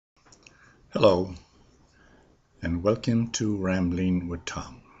Hello, and welcome to Rambling with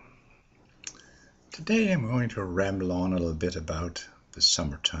Tom. Today I'm going to ramble on a little bit about the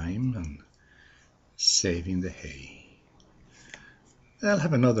summertime and saving the hay. I'll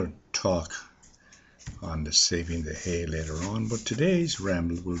have another talk on the saving the hay later on, but today's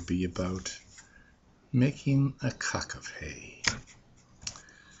ramble will be about making a cock of hay.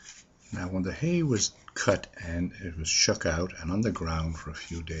 Now, when the hay was cut and it was shook out and on the ground for a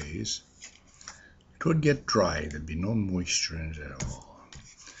few days, it would get dry. There'd be no moisture in it at all.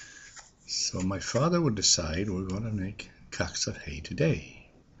 So my father would decide we're going to make cocks of hay today.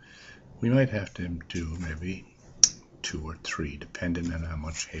 We might have to do maybe 2 or 3, depending on how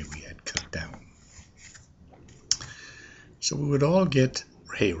much hay we had cut down. So we would all get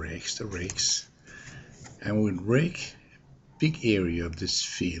hay rakes, the rakes, and we would rake a big area of this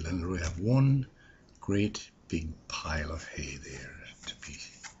field, and we have one great big pile of hay there to be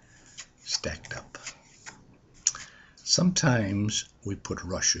stacked up. Sometimes we put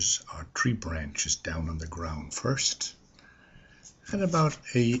rushes or tree branches down on the ground first at about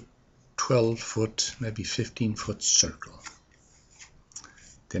a 12-foot, maybe 15-foot circle.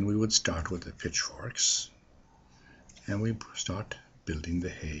 Then we would start with the pitchforks and we start building the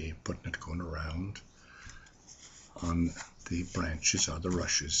hay, putting it going around on the branches or the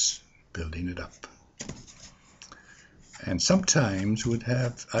rushes, building it up. And sometimes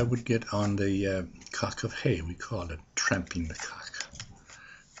I would get on the cock of hay. We call it tramping the cock.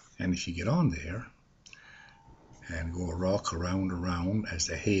 And if you get on there and go rock around as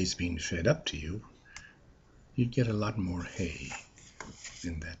the hay is being fed up to you, you'd get a lot more hay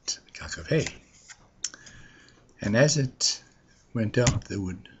in that cock of hay. And as it went up, they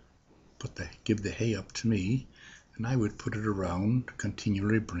would give the hay up to me, and I would put it around,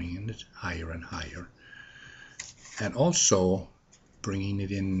 continually bringing it higher and higher, and also bringing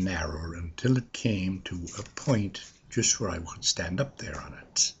it in narrower until it came to a point just where I could stand up there on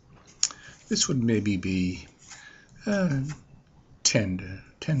it. This would maybe be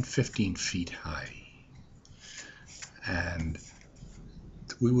 10-15 feet high. And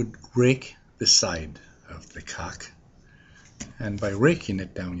we would rake the side of the cock, and by raking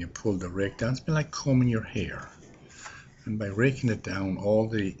it down, you pull the rake down. It's been like combing your hair. And by raking it down, all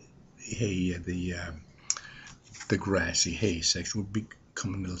the hay, the grassy hay section would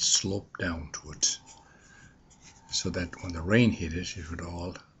become a little slope down to it, so that when the rain hit it, it would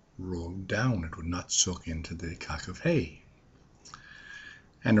all roll down. It would not soak into the cock of hay.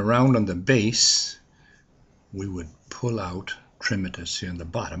 And around on the base, we would pull out, trim it as here on the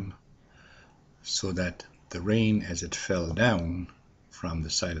bottom, so that the rain, as it fell down from the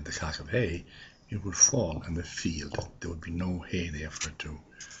side of the cock of hay, it would fall in the field. There would be no hay there for it to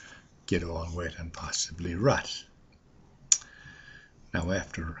get all wet and possibly rot. Now,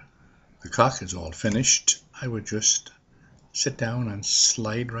 after the cock is all finished, I would just sit down and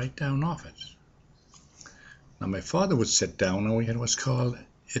slide right down off it. Now, my father would sit down, and we had what's called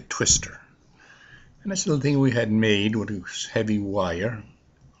a twister. And this little thing we had made with heavy wire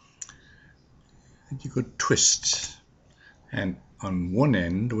that you could twist. And on one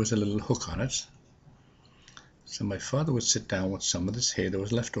end, there was a little hook on it. So my father would sit down with some of this hay that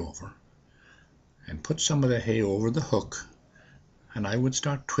was left over and put some of the hay over the hook, and I would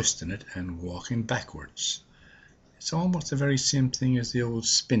start twisting it and walking backwards. It's almost the very same thing as the old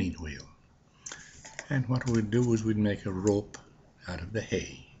spinning wheel. And what we'd do is we'd make a rope out of the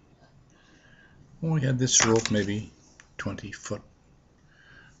hay. When we had this rope maybe 20 foot,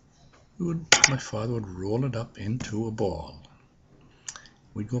 my father would roll it up into a ball.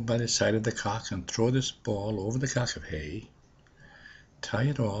 We'd go by the side of the cock and throw this ball over the cock of hay, tie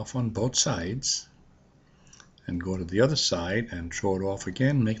it off on both sides, and go to the other side and throw it off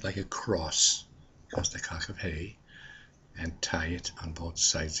again, make like a cross across the cock of hay, and tie it on both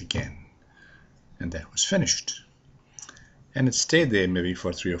sides again. And that was finished. And it stayed there maybe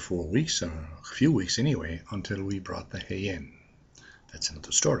for 3 or 4 weeks, or a few weeks anyway, until we brought the hay in. That's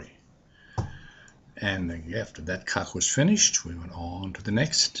another story. And after that cock was finished, we went on to the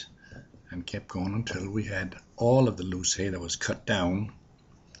next and kept going until we had all of the loose hay that was cut down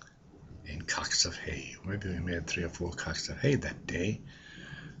in cocks of hay. Maybe we made 3 or 4 cocks of hay that day.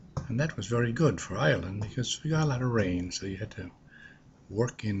 And that was very good for Ireland because we got a lot of rain, so you had to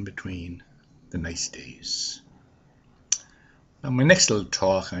work in between the nice days. Now, my next little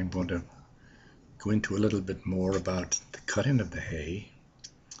talk, I'm going to go into a little bit more about the cutting of the hay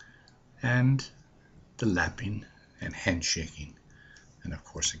and the lapping and handshaking. And of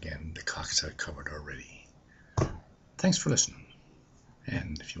course, again, the cocks I've covered already. Thanks for listening.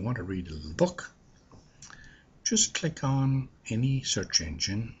 And if you want to read a little book, just click on any search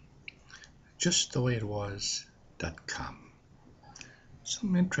engine justthewayitwas.com.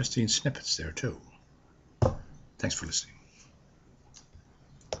 Some interesting snippets there too. Thanks for listening.